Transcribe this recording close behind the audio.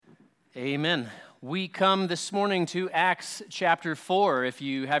Amen. We come this morning to Acts chapter 4. If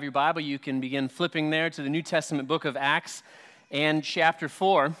you have your Bible, you can begin flipping there to the New Testament book of Acts and chapter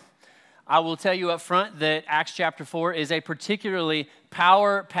 4. I will tell you up front that Acts chapter 4 is a particularly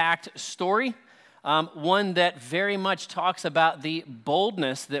power-packed story, one that very much talks about the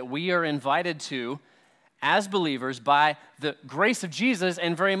boldness that we are invited to as believers by the grace of Jesus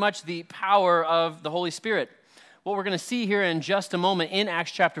and very much the power of the Holy Spirit. What we're going to see here in just a moment in Acts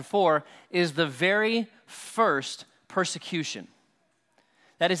chapter 4 is the very first persecution.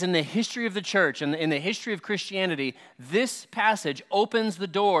 That is in the history of the church and in the history of Christianity. This passage opens the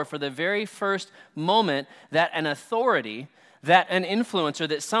door for the very first moment that an authority, that an influencer,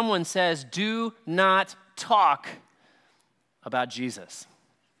 that someone says, do not talk about Jesus.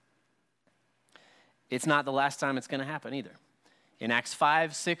 It's not the last time it's going to happen either. In Acts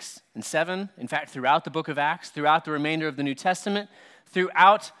 5, 6, and 7, in fact, throughout the book of Acts, throughout the remainder of the New Testament,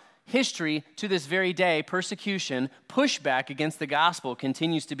 throughout history to this very day, persecution, pushback against the gospel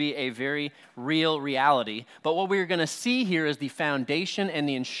continues to be a very real reality. But what we're going to see here is the foundation and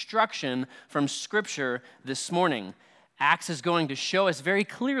the instruction from Scripture this morning. Acts is going to show us very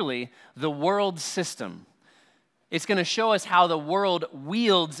clearly the world system. It's going to show us how the world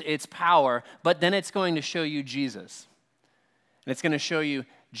wields its power, but then it's going to show you Jesus. And it's going to show you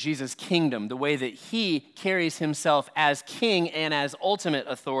Jesus' kingdom, the way that he carries himself as king and as ultimate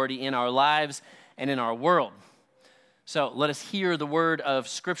authority in our lives and in our world. So let us hear the word of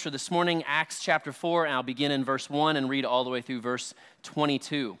Scripture this morning, Acts chapter 4, and I'll begin in verse 1 and read all the way through verse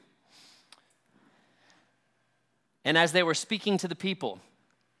 22. And as they were speaking to the people,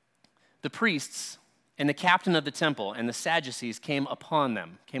 the priests and the captain of the temple and the Sadducees came upon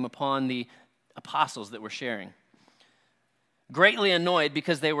the apostles that were sharing, greatly annoyed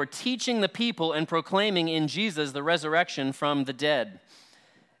because they were teaching the people and proclaiming in Jesus the resurrection from the dead.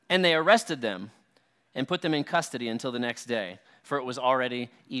 And they arrested them and put them in custody until the next day, for it was already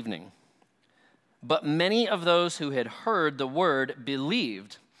evening. But many of those who had heard the word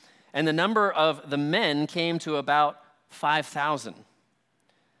believed, and the number of the men came to about 5,000.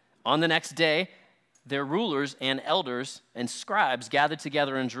 On the next day, their rulers and elders and scribes gathered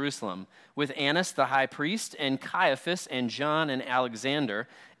together in Jerusalem with Annas the high priest and Caiaphas and John and Alexander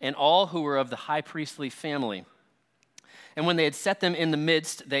and all who were of the high priestly family. And when they had set them in the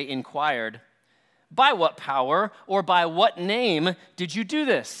midst, they inquired, "By what power or by what name did you do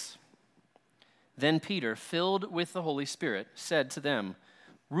this?" Then Peter, filled with the Holy Spirit, said to them,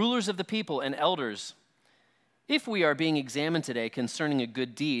 "Rulers of the people and elders, if we are being examined today concerning a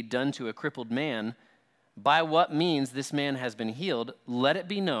good deed done to a crippled man, by what means this man has been healed, let it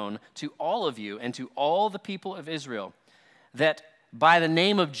be known to all of you and to all the people of Israel that by the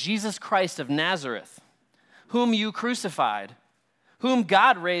name of Jesus Christ of Nazareth, whom you crucified, whom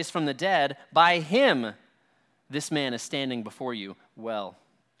God raised from the dead, by him this man is standing before you well.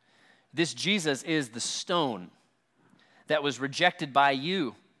 This Jesus is the stone that was rejected by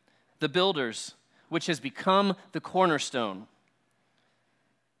you, the builders, which has become the cornerstone.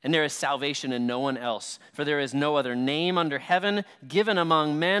 And there is salvation in no one else, for there is no other name under heaven given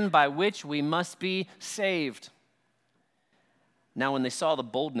among men by which we must be saved." Now when they saw the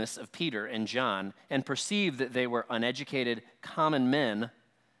boldness of Peter and John and perceived that they were uneducated, common men,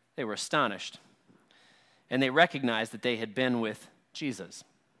 they were astonished. And they recognized that they had been with Jesus.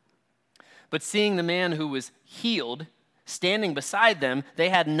 But seeing the man who was healed standing beside them, they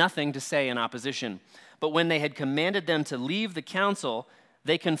had nothing to say in opposition. But when they had commanded them to leave the council,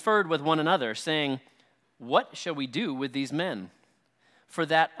 they conferred with one another, saying, "What shall we do with these men? For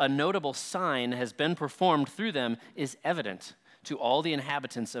that a notable sign has been performed through them is evident to all the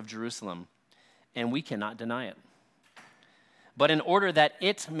inhabitants of Jerusalem, and we cannot deny it. But in order that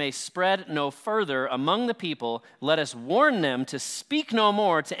it may spread no further among the people, let us warn them to speak no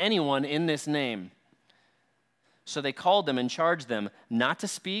more to anyone in this name." So they called them and charged them not to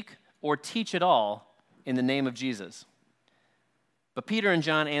speak or teach at all in the name of Jesus. But Peter and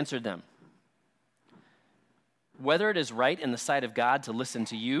John answered them, "Whether it is right in the sight of God to listen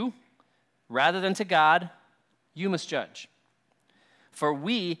to you rather than to God, you must judge. For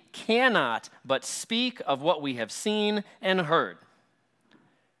we cannot but speak of what we have seen and heard."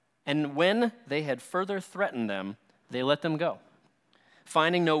 And when they had further threatened them, they let them go,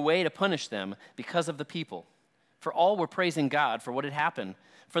 finding no way to punish them because of the people. For all were praising God for what had happened.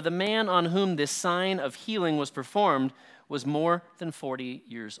 For the man on whom this sign of healing was performed was more than 40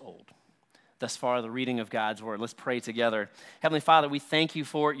 years old. Thus far, the reading of God's word. Let's pray together. Heavenly Father, we thank you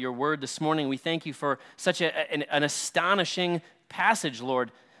for your word this morning. We thank you for such an astonishing passage,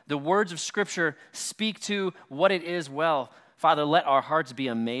 Lord. The words of Scripture speak to what it is well. Father, let our hearts be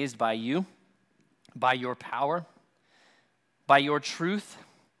amazed by you, by your power, by your truth,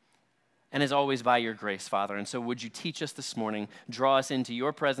 and as always, by your grace, Father. And so would you teach us this morning, draw us into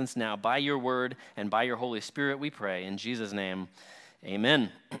your presence now by your word and by your Holy Spirit, we pray. In Jesus' name,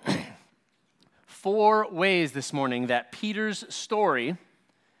 amen. 4 ways this morning that Peter's story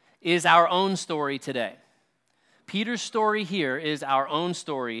is our own story today. Peter's story here is our own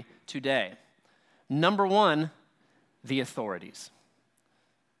story today. Number 1, the authorities.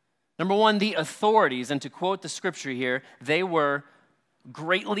 Number 1, the authorities, and to quote the scripture here, they were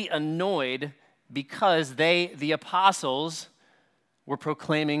greatly annoyed because the apostles, were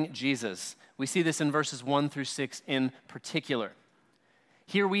proclaiming Jesus. We see this in verses 1 through 6 in particular.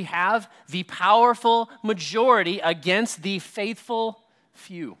 Here we have the powerful majority against the faithful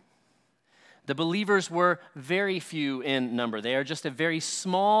few. The believers were very few in number. They are just a very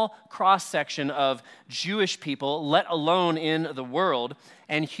small cross-section of Jewish people, let alone in the world.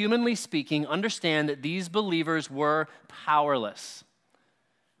 And humanly speaking, understand that these believers were powerless.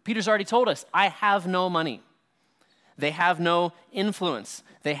 Peter's already told us, I have no money. They have no influence.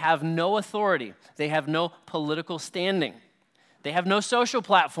 They have no authority. They have no political standing. They have no social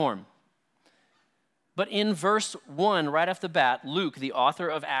platform. But in verse 1, right off the bat, Luke, the author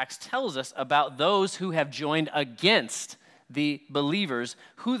of Acts, tells us about those who have joined against the believers,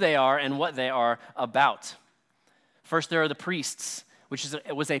 who they are and what they are about. First, there are the priests, which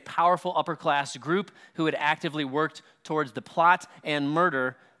was a powerful upper-class group who had actively worked towards the plot and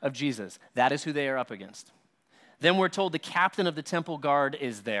murder of Jesus. That is who they are up against. Then we're told the captain of the temple guard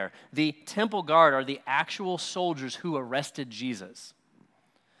is there. The temple guard are the actual soldiers who arrested Jesus.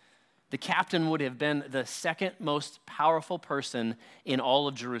 The captain would have been the second most powerful person in all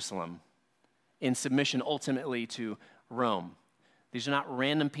of Jerusalem, in submission ultimately to Rome. These are not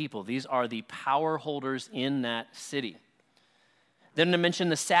random people. These are the power holders in that city. Then to mention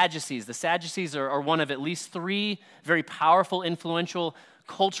the Sadducees. The Sadducees are one of at least 3 very powerful, influential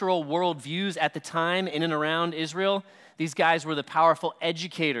cultural worldviews at the time in and around Israel. These guys were the powerful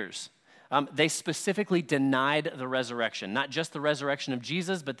educators. They specifically denied the resurrection, not just the resurrection of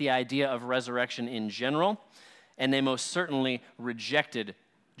Jesus, but the idea of resurrection in general, and they most certainly rejected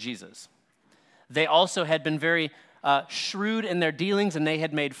Jesus. They also had been very shrewd in their dealings, and they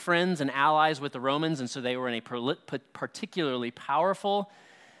had made friends and allies with the Romans, and so they were in a particularly powerful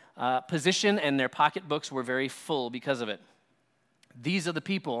position, and their pocketbooks were very full because of it. These are the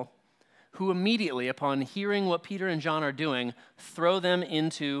people who immediately, upon hearing what Peter and John are doing, throw them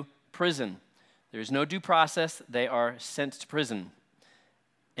into prison. There's no due process. They are sent to prison.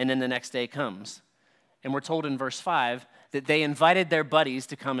 And then the next day comes. And we're told in verse 5 that they invited their buddies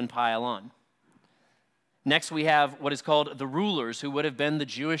to come and pile on. Next, we have what is called the rulers, who would have been the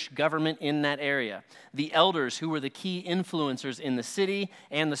Jewish government in that area. The elders, who were the key influencers in the city,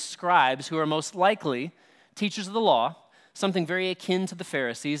 and the scribes, who are most likely teachers of the law, something very akin to the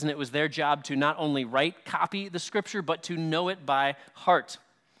Pharisees, and it was their job to not only copy the scripture, but to know it by heart.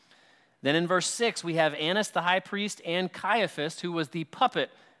 Then in verse 6, we have Annas the high priest and Caiaphas, who was the puppet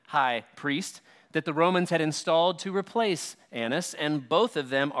high priest that the Romans had installed to replace Annas, and both of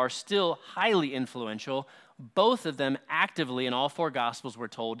them are still highly influential. Both of them actively, in all 4 Gospels, we're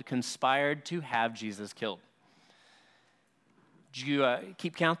told, conspired to have Jesus killed. Did you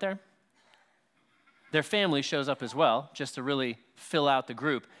keep count there? Their family shows up as well, just to really fill out the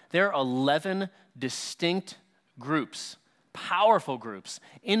group. There are 11 distinct groups, powerful groups,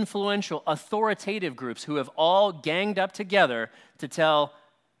 influential, authoritative groups who have all ganged up together to tell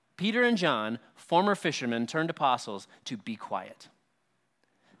Peter and John, former fishermen turned apostles, to be quiet.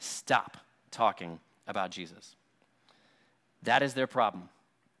 Stop talking about Jesus. That is their problem.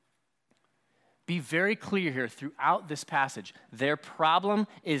 Be very clear here throughout this passage. Their problem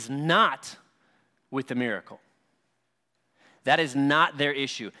is not with the miracle. That is not their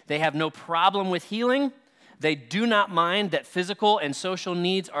issue. They have no problem with healing. They do not mind that physical and social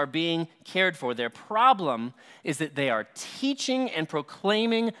needs are being cared for. Their problem is that they are teaching and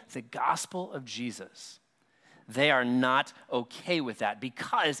proclaiming the gospel of Jesus. They are not okay with that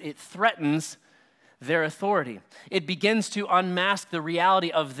because it threatens their authority. It begins to unmask the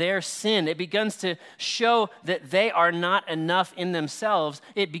reality of their sin. It begins to show that they are not enough in themselves.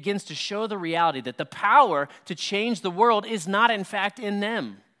 It begins to show the reality that the power to change the world is not in fact in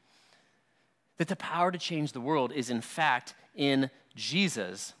them. That the power to change the world is in fact in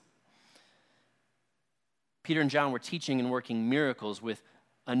Jesus. Peter and John were teaching and working miracles with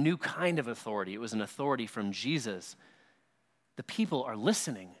a new kind of authority. It was an authority from Jesus. The people are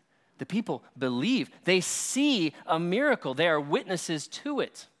listening. The people believe. They see a miracle. They are witnesses to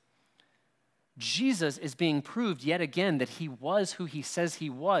it. Jesus is being proved yet again that he was who he says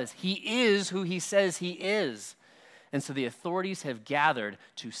he was. He is who he says he is. And so the authorities have gathered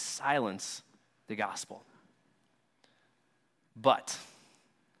to silence the gospel. But,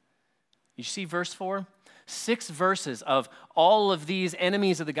 you see verse 4? 6 verses of all of these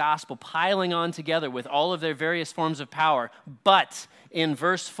enemies of the gospel piling on together with all of their various forms of power. But in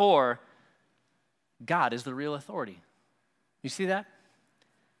verse 4, God is the real authority. You see that?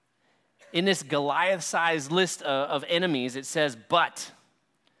 In this Goliath-sized list of enemies, it says, but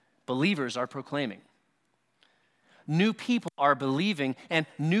believers are proclaiming. New people are believing, and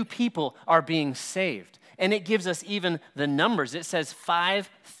new people are being saved. And it gives us even the numbers. It says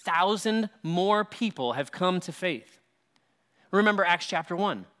 5,000 more people have come to faith. Remember Acts chapter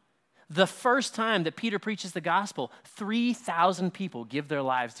 1. The first time that Peter preaches the gospel, 3,000 people give their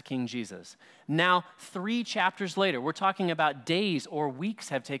lives to King Jesus. Now, 3 chapters later, we're talking about days or weeks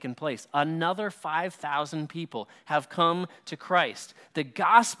have taken place. Another 5,000 people have come to Christ. The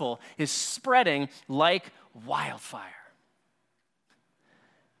gospel is spreading like wildfire.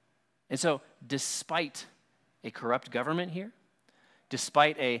 And so, despite a corrupt government here,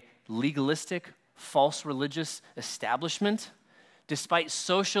 despite a legalistic, false religious establishment, despite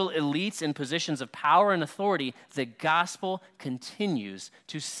social elites in positions of power and authority, the gospel continues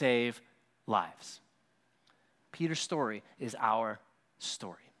to save lives. Peter's story is our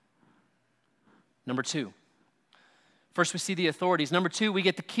story. Number 2. First, we see the authorities. Number 2, we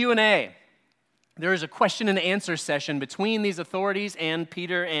get the Q&A. There is a question and answer session between these authorities and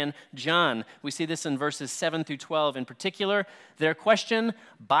Peter and John. We see this in verses 7 through 12 in particular. Their question,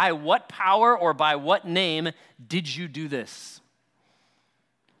 by what power or by what name did you do this?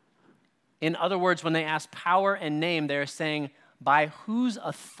 In other words, when they ask power and name, they're saying, by whose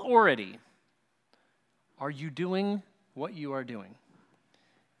authority are you doing what you are doing?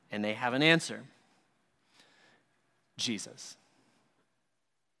 And they have an answer. Jesus.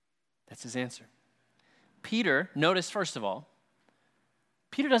 That's his answer. Peter, notice first of all,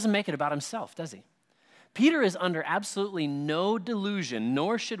 Peter doesn't make it about himself, does he? Peter is under absolutely no delusion,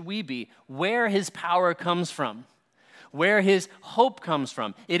 nor should we be, where his power comes from, where his hope comes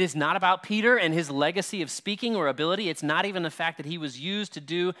from. It is not about Peter and his legacy of speaking or ability. It's not even the fact that he was used to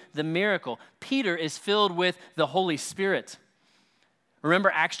do the miracle. Peter is filled with the Holy Spirit.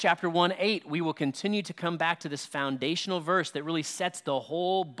 Remember Acts chapter 1:8. We will continue to come back to this foundational verse that really sets the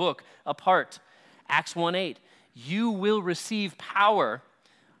whole book apart. Acts 1:8. You will receive power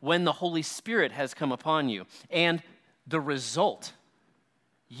when the Holy Spirit has come upon you. And the result,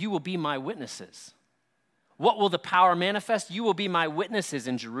 you will be my witnesses. What will the power manifest? You will be my witnesses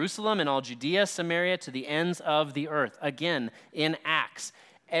in Jerusalem and all Judea, Samaria, to the ends of the earth. Again, in Acts,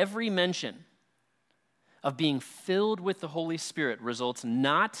 every mention of being filled with the Holy Spirit results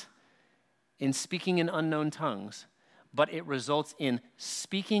not in speaking in unknown tongues, but it results in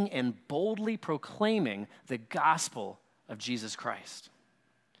speaking and boldly proclaiming the gospel of Jesus Christ.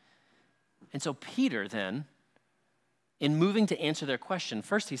 And so Peter then, in moving to answer their question,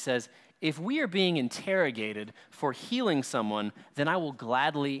 first he says, if we are being interrogated for healing someone, then I will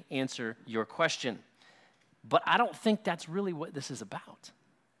gladly answer your question. But I don't think that's really what this is about.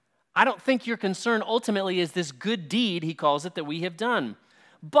 I don't think your concern ultimately is this good deed, he calls it, that we have done.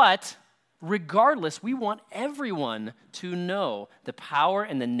 But regardless, we want everyone to know the power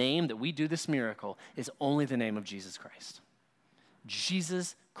and the name that we do this miracle is only the name of Jesus Christ.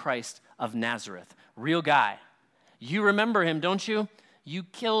 Jesus Christ of Nazareth, real guy. You remember him, don't you? You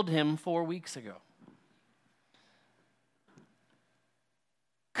killed him 4 weeks ago.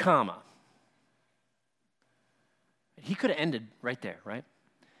 Comma. He could have ended right there, right?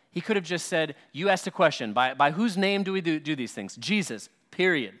 He could have just said, you asked a question, by whose name do we do these things? Jesus,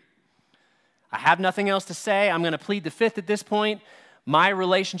 period. I have nothing else to say. I'm going to plead the fifth at this point. My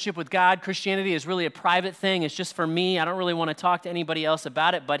relationship with God, Christianity, is really a private thing. It's just for me. I don't really want to talk to anybody else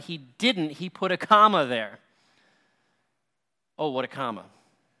about it, but he didn't. He put a comma there. Oh, what a comma.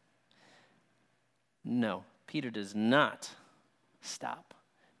 No, Peter does not stop.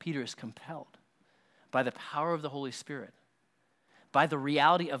 Peter is compelled by the power of the Holy Spirit, by the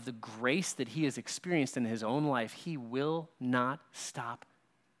reality of the grace that he has experienced in his own life. He will not stop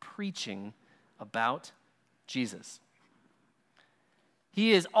preaching about Jesus.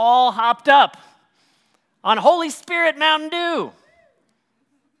 He is all hopped up on Holy Spirit Mountain Dew.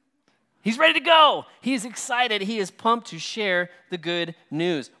 He's ready to go. He is excited. He is pumped to share the good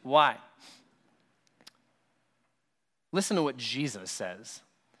news. Why? Listen to what Jesus says.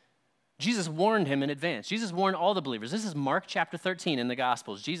 Jesus warned him in advance. Jesus warned all the believers. This is Mark chapter 13 in the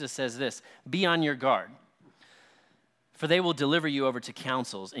Gospels. Jesus says this, be on your guard. For they will deliver you over to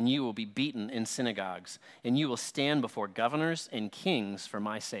councils, and you will be beaten in synagogues, and you will stand before governors and kings for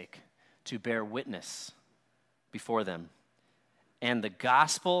my sake, to bear witness before them. And the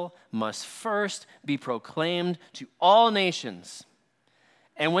gospel must first be proclaimed to all nations.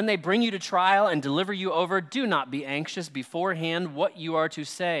 And when they bring you to trial and deliver you over, do not be anxious beforehand what you are to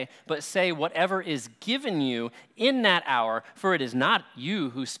say, but say whatever is given you in that hour, for it is not you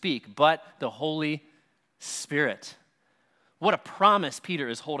who speak, but the Holy Spirit. What a promise Peter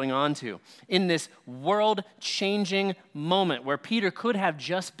is holding on to in this world-changing moment where Peter could have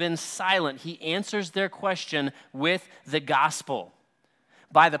just been silent. He answers their question with the gospel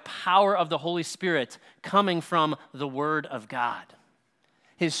by the power of the Holy Spirit coming from the Word of God.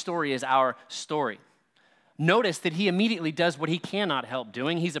 His story is our story. Notice that he immediately does what he cannot help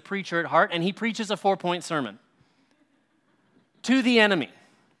doing. He's a preacher at heart, and he preaches a 4-point sermon to the enemy.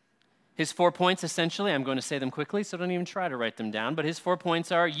 His 4 points, essentially, I'm going to say them quickly, so don't even try to write them down, but his 4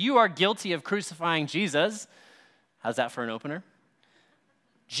 points are, you are guilty of crucifying Jesus. How's that for an opener?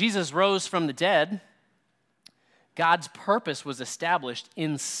 Jesus rose from the dead. God's purpose was established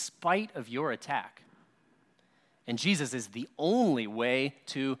in spite of your attack. And Jesus is the only way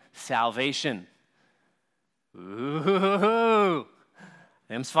to salvation. Ooh,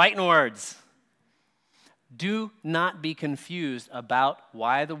 them's fighting words. Do not be confused about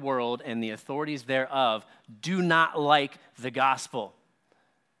why the world and the authorities thereof do not like the gospel.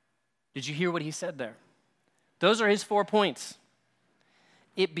 Did you hear what he said there? Those are his 4 points.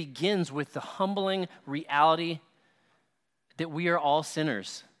 It begins with the humbling reality that we are all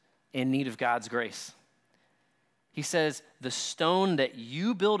sinners in need of God's grace. He says, the stone that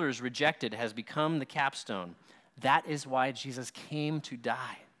you builders rejected has become the capstone. That is why Jesus came to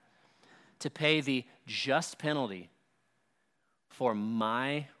die, to pay the just penalty for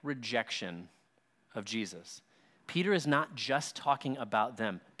my rejection of Jesus. Peter is not just talking about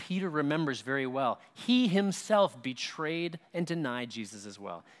them. Peter remembers very well. He himself betrayed and denied Jesus as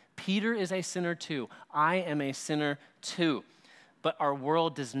well. Peter is a sinner too. I am a sinner too. But our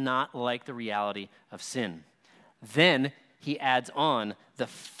world does not like the reality of sin. Then he adds on the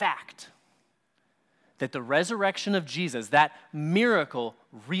fact that the resurrection of Jesus, that miracle,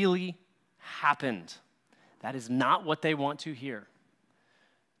 really happened. That is not what they want to hear.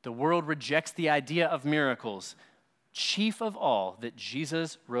 The world rejects the idea of miracles, chief of all, that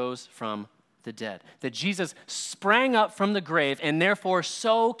Jesus rose from the dead, that Jesus sprang up from the grave, and therefore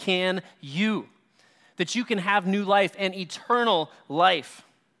so can you, that you can have new life and eternal life.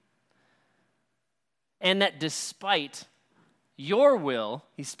 And that despite your will,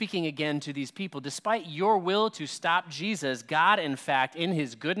 he's speaking again to these people, despite your will to stop Jesus, God, in fact, in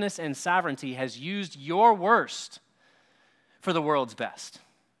his goodness and sovereignty, has used your worst for the world's best.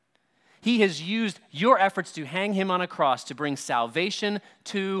 He has used your efforts to hang him on a cross to bring salvation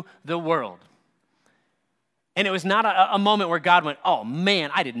to the world. And it was not a moment where God went, oh man,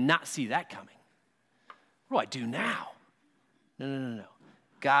 I did not see that coming. What do I do now? No.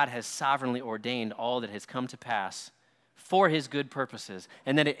 God has sovereignly ordained all that has come to pass for his good purposes.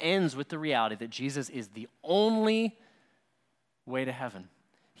 And then it ends with the reality that Jesus is the only way to heaven.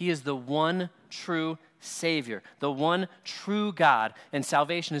 He is the one true Savior, the one true God, and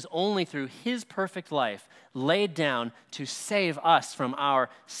salvation is only through his perfect life laid down to save us from our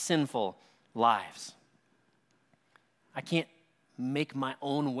sinful lives. I can't make my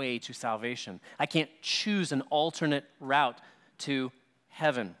own way to salvation. I can't choose an alternate route to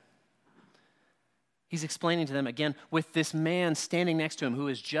heaven. He's explaining to them again with this man standing next to him who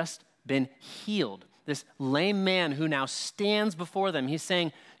has just been healed, this lame man who now stands before them. He's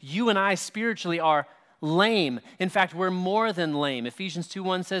saying, you and I spiritually are lame. In fact, we're more than lame. Ephesians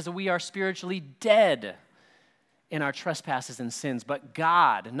 2:1 says that we are spiritually dead in our trespasses and sins. But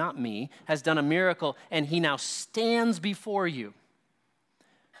God, not me, has done a miracle, and he now stands before you,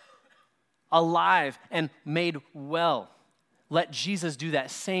 alive and made well. Let Jesus do that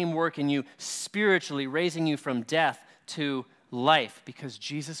same work in you spiritually, raising you from death to life, because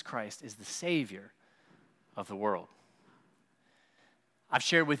Jesus Christ is the Savior of the world. I've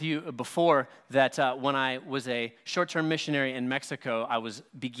shared with you before that when I was a short-term missionary in Mexico, I was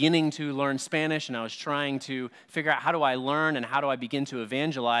beginning to learn Spanish, and I was trying to figure out how do I learn and how do I begin to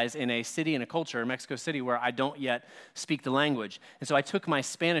evangelize in a city and a culture, Mexico City, where I don't yet speak the language. And so I took my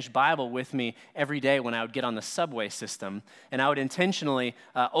Spanish Bible with me every day when I would get on the subway system, and I would intentionally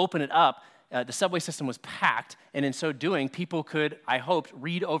open it up. The subway system was packed, and in so doing, people could, I hoped,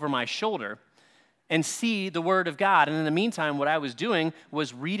 read over my shoulder. and see the Word of God. And in the meantime, what I was doing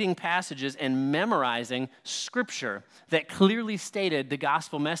was reading passages and memorizing Scripture that clearly stated the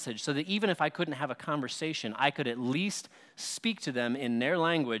gospel message, so that even if I couldn't have a conversation, I could at least speak to them in their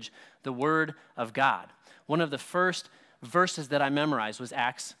language the Word of God. One of the first verses that I memorized was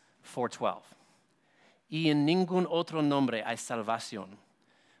Acts 4:12. Y en ningún otro nombre hay salvación,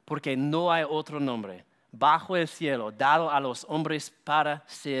 porque no hay otro nombre bajo el cielo dado a los hombres para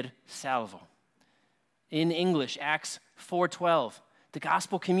ser salvo. In English, Acts 4:12, the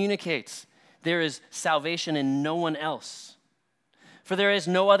gospel communicates there is salvation in no one else. For there is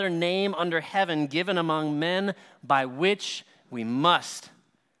no other name under heaven given among men by which we must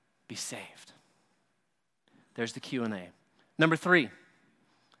be saved. There's the Q&A. Number 3,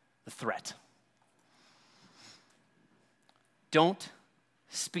 the threat. Don't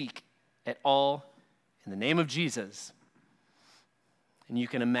speak at all in the name of Jesus. And you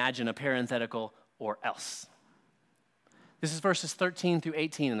can imagine a parenthetical, or else. This is verses 13 through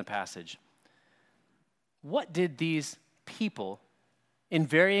 18 in the passage. What did these people, in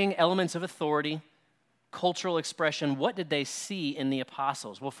varying elements of authority, cultural expression, what did they see in the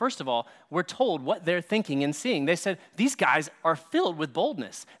apostles? Well, first of all, we're told what they're thinking and seeing. They said, these guys are filled with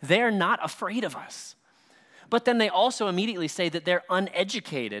boldness. They're not afraid of us. But then they also immediately say that they're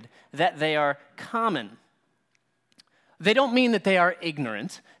uneducated, that they are common. They don't mean that they are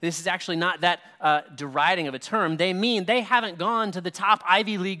ignorant. This is actually not that deriding of a term. They mean they haven't gone to the top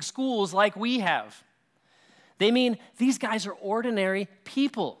Ivy League schools like we have. They mean these guys are ordinary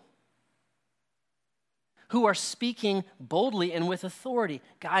people who are speaking boldly and with authority.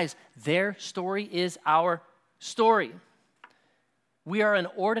 Guys, their story is our story. We are an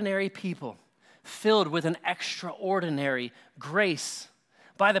ordinary people filled with an extraordinary grace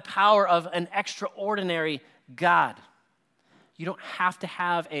by the power of an extraordinary God. You don't have to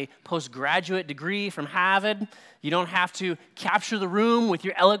have a postgraduate degree from Harvard. You don't have to capture the room with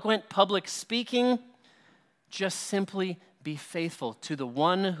your eloquent public speaking. Just simply be faithful to the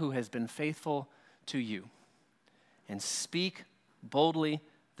one who has been faithful to you and speak boldly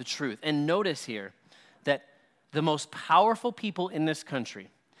the truth. And notice here that the most powerful people in this country,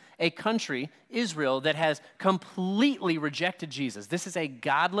 a country, Israel, that has completely rejected Jesus. This is a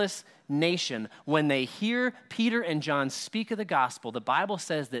godless nation. When they hear Peter and John speak of the gospel, the Bible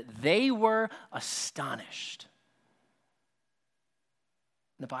says that they were astonished.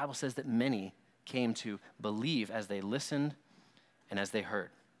 The Bible says that many came to believe as they listened and as they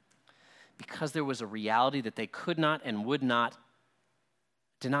heard, because there was a reality that they could not and would not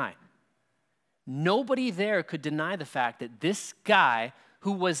deny. Nobody there could deny the fact that this guy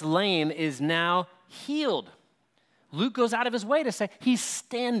who was lame is now healed. Luke goes out of his way to say he's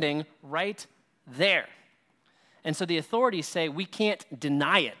standing right there. And so the authorities say we can't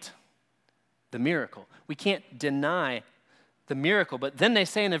deny it, the miracle. We can't deny the miracle. But then they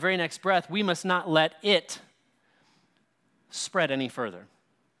say in the very next breath, we must not let it spread any further.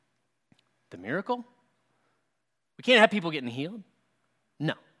 The miracle? We can't have people getting healed?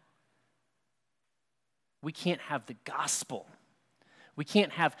 No. We can't have the gospel. We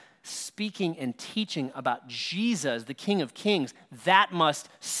can't have speaking and teaching about Jesus, the King of Kings. That must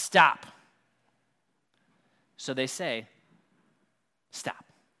stop. So they say, stop.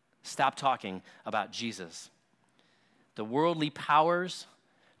 Stop talking about Jesus. The worldly powers,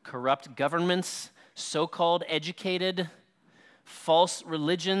 corrupt governments, so-called educated, false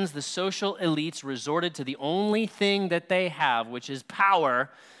religions, the social elites resorted to the only thing that they have, which is power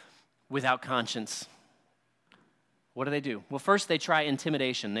without conscience. What do? Well, first they try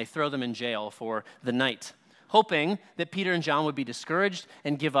intimidation. They throw them in jail for the night, hoping that Peter and John would be discouraged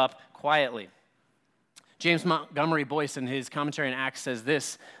and give up quietly. James Montgomery Boyce, in his commentary on Acts, says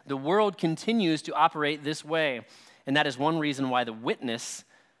this: the world continues to operate this way, and that is one reason why the witness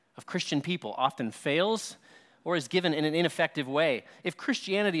of Christian people often fails or is given in an ineffective way. If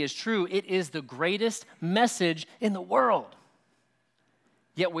Christianity is true, it is the greatest message in the world.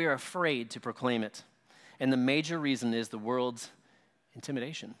 Yet we are afraid to proclaim it. And the major reason is the world's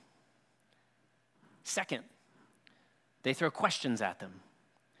intimidation. Second, they throw questions at them,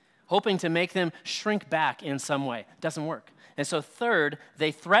 hoping to make them shrink back in some way. Doesn't work. And so third,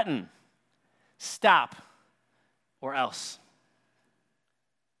 they threaten, stop, or else.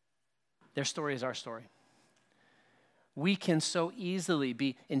 Their story is our story. We can so easily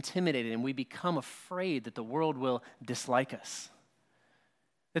be intimidated, and we become afraid that the world will dislike us,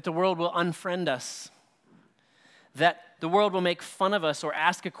 that the world will unfriend us, that the world will make fun of us or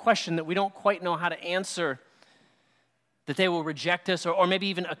ask a question that we don't quite know how to answer, that they will reject us or maybe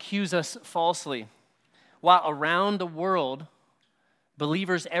even accuse us falsely. While around the world,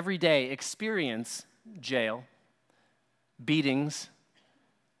 Believers every day experience jail, beatings,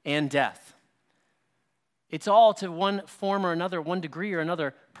 and death. It's all to one form or another, one degree or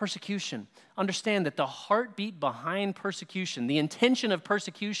another, persecution. Understand that the heartbeat behind persecution, the intention of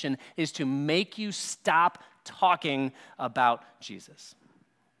persecution, is to make you stop talking about Jesus.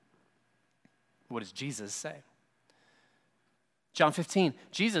 What does Jesus say? John 15,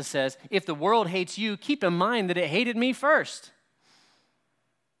 Jesus says, if the world hates you, keep in mind that it hated me first.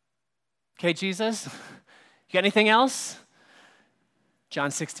 Okay, Jesus, you got anything else?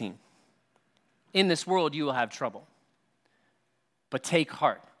 John 16, in this world you will have trouble, but take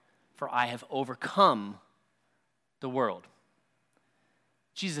heart, for I have overcome the world.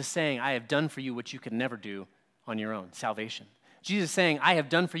 Jesus is saying, I have done for you what you could never do on your own, salvation. Jesus is saying, I have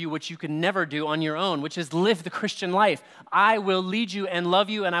done for you what you could never do on your own, which is live the Christian life. I will lead you and love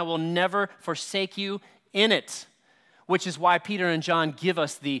you, and I will never forsake you in it, which is why Peter and John give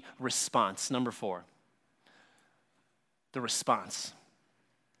us the response. Number 4, the response.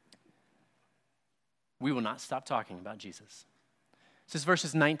 We will not stop talking about Jesus. This is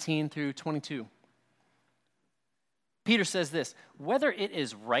verses 19 through 22. Peter says this, whether it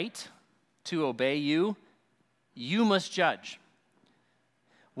is right to obey you, you must judge.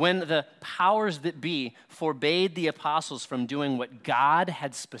 When the powers that be forbade the apostles from doing what God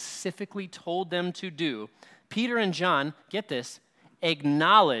had specifically told them to do, Peter and John, get this,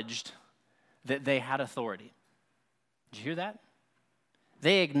 acknowledged that they had authority. Did you hear that?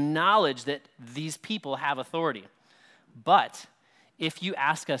 They acknowledge that these people have authority. But if you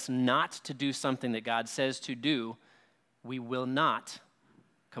ask us not to do something that God says to do, we will not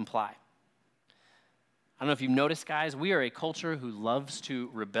comply. I don't know if you've noticed, guys, we are a culture who loves to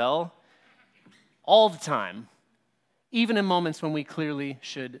rebel all the time, even in moments when we clearly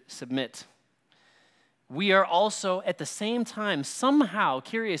should submit. We are also, at the same time, somehow,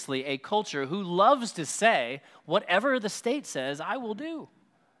 curiously, a culture who loves to say, whatever the state says, I will do.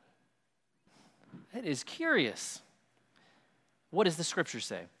 It is curious. What does the scripture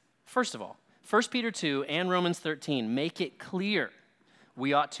say? First of all, 1 Peter 2 and Romans 13 make it clear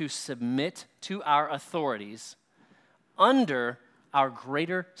we ought to submit to our authorities under our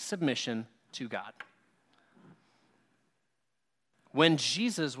greater submission to God. When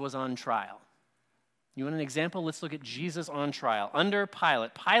Jesus was on trial, you want an example? Let's look at Jesus on trial. Under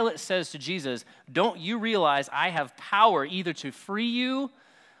Pilate, Pilate says to Jesus, don't you realize I have power either to free you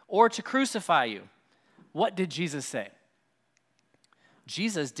or to crucify you? What did Jesus say?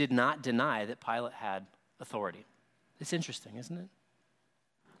 Jesus did not deny that Pilate had authority. It's interesting, isn't it?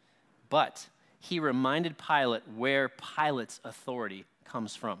 But he reminded Pilate where Pilate's authority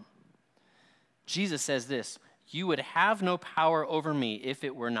comes from. Jesus says this, you would have no power over me if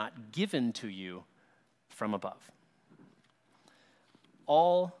it were not given to you from above.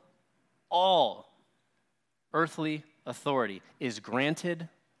 All earthly authority is granted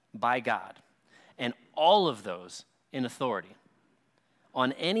by God, and all of those in authority,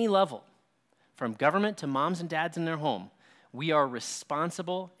 on any level, from government to moms and dads in their home, we are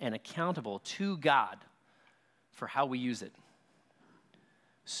responsible and accountable to God for how we use it.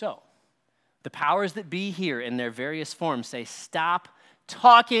 So, the powers that be here in their various forms say, stop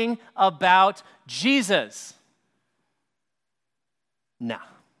talking about Jesus. No.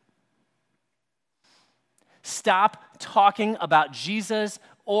 Stop talking about Jesus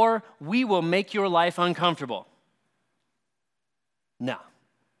or we will make your life uncomfortable. No.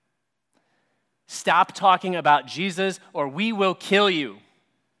 Stop talking about Jesus or we will kill you.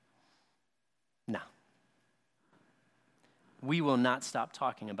 No. We will not stop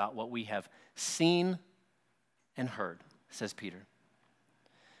talking about what we have seen and heard, says Peter.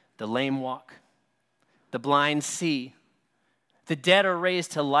 The lame walk, the blind see, the dead are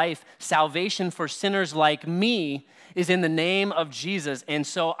raised to life. Salvation for sinners like me is in the name of Jesus, and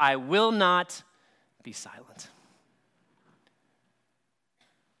so I will not be silent.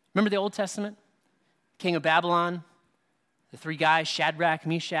 Remember the Old Testament? King of Babylon, the three guys, Shadrach,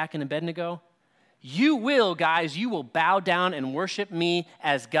 Meshach, and Abednego. You will, guys, you will bow down and worship me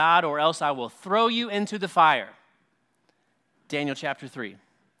as God, or else I will throw you into the fire. Daniel chapter 3.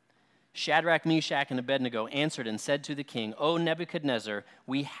 Shadrach, Meshach, and Abednego answered and said to the king, O Nebuchadnezzar,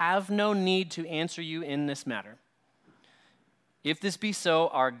 we have no need to answer you in this matter. If this be so,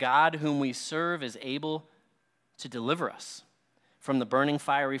 our God whom we serve is able to deliver us from the burning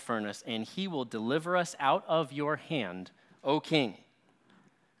fiery furnace, and he will deliver us out of your hand, O king.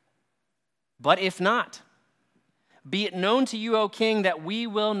 But if not, be it known to you, O king, that we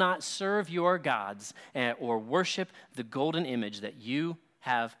will not serve your gods or worship the golden image that you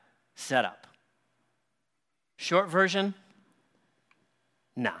have set up. Short version,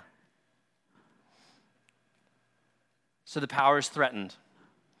 Nah. So the power is threatened.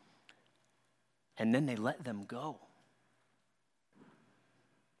 And then they let them go.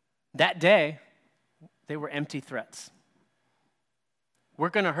 That day, they were empty threats. We're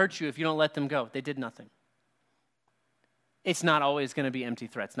going to hurt you if you don't let them go. They did nothing. It's not always going to be empty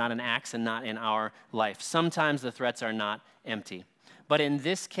threats, not in Acts and not in our life. Sometimes the threats are not empty. But in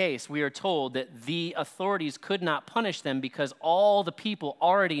this case, we are told that the authorities could not punish them because all the people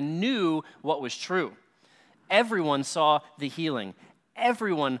already knew what was true. Everyone saw the healing.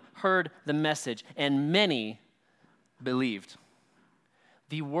 Everyone heard the message, and many believed.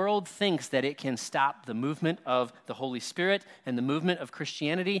 The world thinks that it can stop the movement of the Holy Spirit and the movement of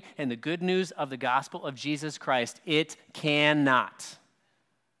Christianity and the good news of the gospel of Jesus Christ. It cannot.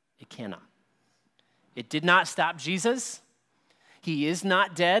 It cannot. It did not stop Jesus. He is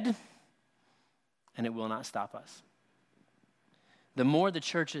not dead, and it will not stop us. The more the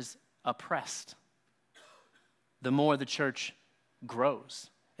church is oppressed, the more the church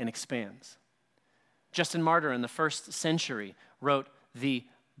grows and expands. Justin Martyr in the first century wrote, "The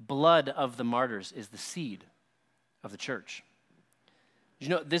blood of the martyrs is the seed of the church." You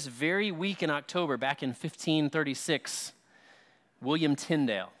know, this very week in October, back in 1536, William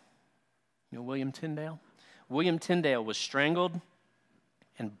Tyndale, you know William Tyndale? William Tyndale was strangled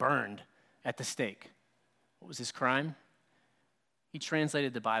and burned at the stake. What was his crime? He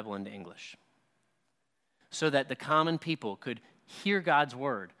translated the Bible into English so that the common people could hear God's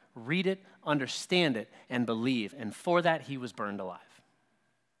word, read it, understand it, and believe. And for that, he was burned alive.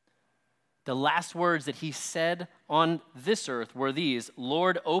 The last words that he said on this earth were these: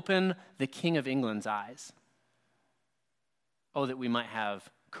 "Lord, open the King of England's eyes." Oh, that we might have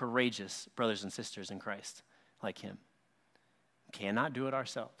courageous brothers and sisters in Christ like him. We cannot do it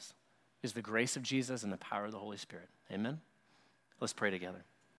ourselves. It is the grace of Jesus and the power of the Holy Spirit. Amen? Let's pray together.